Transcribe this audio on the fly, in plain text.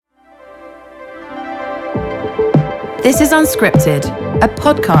This is Unscripted, a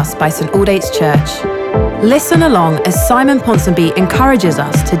podcast by St Aldate's Church. Listen along as Simon Ponsonby encourages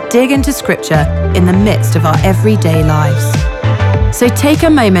us to dig into Scripture in the midst of our everyday lives. So take a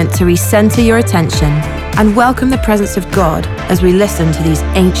moment to recenter your attention and welcome the presence of God as we listen to these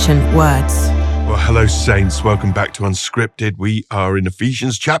ancient words. Well, hello, saints. Welcome back to Unscripted. We are in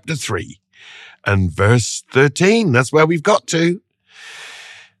Ephesians chapter 3 and verse 13. That's where we've got to.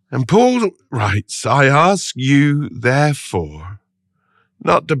 And Paul writes, I ask you, therefore,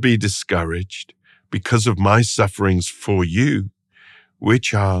 not to be discouraged because of my sufferings for you,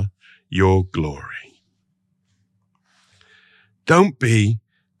 which are your glory. Don't be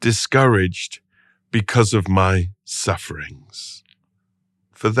discouraged because of my sufferings,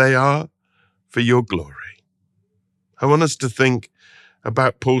 for they are for your glory. I want us to think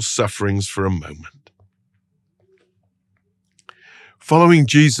about Paul's sufferings for a moment. Following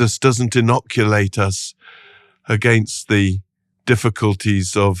Jesus doesn't inoculate us against the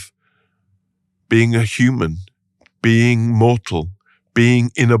difficulties of being a human, being mortal,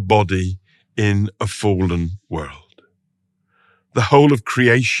 being in a body in a fallen world. The whole of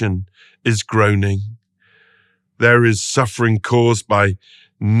creation is groaning. There is suffering caused by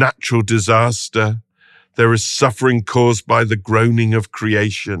natural disaster. There is suffering caused by the groaning of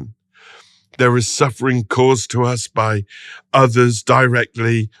creation. There is suffering caused to us by others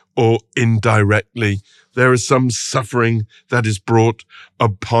directly or indirectly. There is some suffering that is brought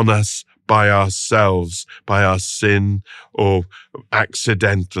upon us by ourselves, by our sin or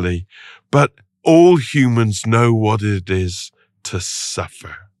accidentally. But all humans know what it is to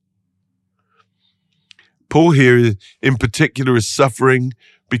suffer. Paul here in particular is suffering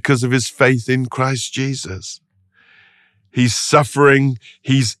because of his faith in Christ Jesus. He's suffering,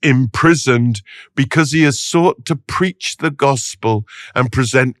 he's imprisoned because he has sought to preach the gospel and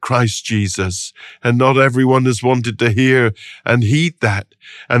present Christ Jesus. And not everyone has wanted to hear and heed that.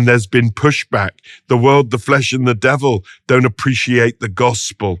 And there's been pushback. The world, the flesh, and the devil don't appreciate the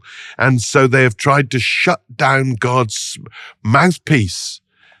gospel. And so they have tried to shut down God's mouthpiece.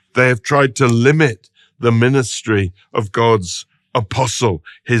 They have tried to limit the ministry of God's apostle,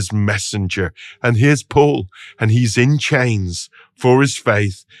 his messenger. And here's Paul, and he's in chains for his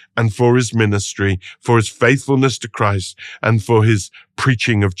faith and for his ministry, for his faithfulness to Christ and for his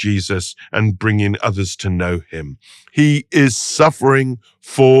preaching of Jesus and bringing others to know him. He is suffering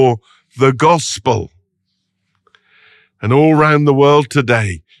for the gospel. And all around the world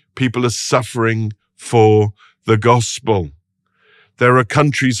today, people are suffering for the gospel. There are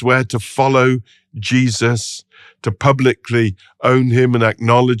countries where to follow Jesus, to publicly own him and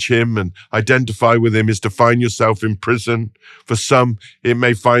acknowledge him and identify with him is to find yourself in prison. For some, you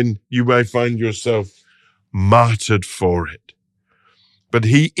may find yourself martyred for it. But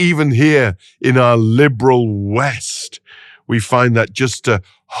even here in our liberal West, we find that just to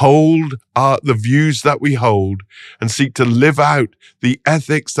hold the views that we hold and seek to live out the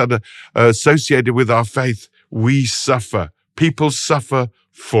ethics that are associated with our faith, we suffer. People suffer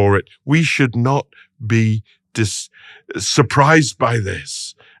for it. We should not be surprised by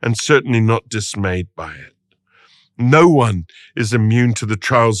this, and certainly not dismayed by it. No one is immune to the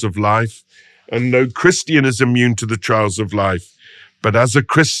trials of life, and no Christian is immune to the trials of life. But as a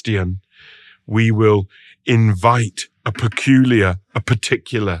Christian, we will invite a particular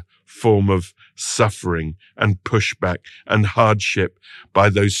form of suffering and pushback and hardship by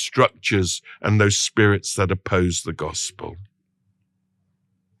those structures and those spirits that oppose the gospel.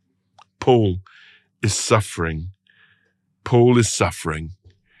 Paul is suffering. Paul is suffering.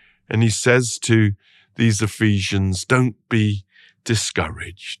 And he says to these Ephesians, don't be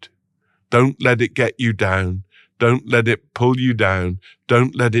discouraged. Don't let it get you down. Don't let it pull you down.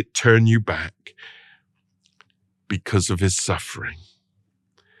 Don't let it turn you back because of his suffering.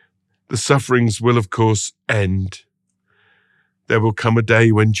 The sufferings will, of course, end. There will come a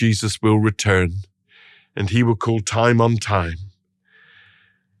day when Jesus will return and he will call time on time.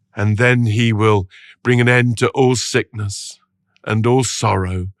 And then he will bring an end to all sickness and all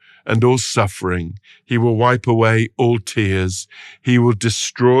sorrow and all suffering. He will wipe away all tears. He will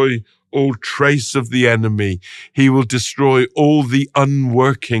destroy all trace of the enemy. He will destroy all the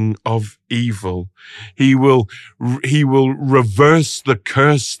unworking of evil. He will reverse the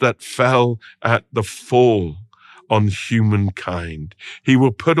curse that fell at the fall on humankind. He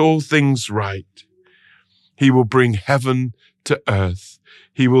will put all things right. He will bring heaven to earth.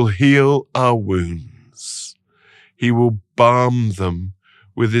 He will heal our wounds. He will balm them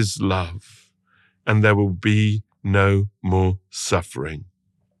with his love, and there will be no more suffering.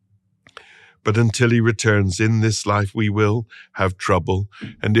 But until he returns in this life, we will have trouble.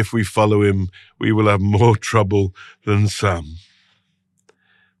 And if we follow him, we will have more trouble than some.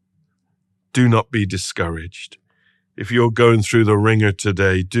 Do not be discouraged. If you're going through the ringer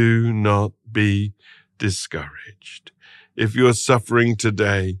today, do not be discouraged. If you're suffering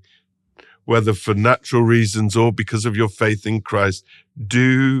today, whether for natural reasons or because of your faith in Christ,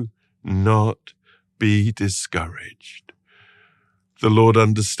 do not be discouraged. The Lord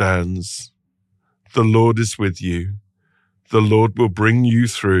understands. The Lord is with you. The Lord will bring you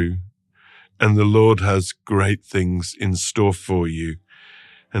through, and the Lord has great things in store for you.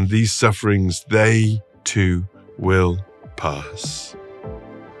 And these sufferings, they too will pass.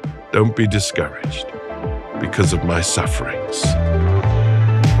 Don't be discouraged because of my sufferings.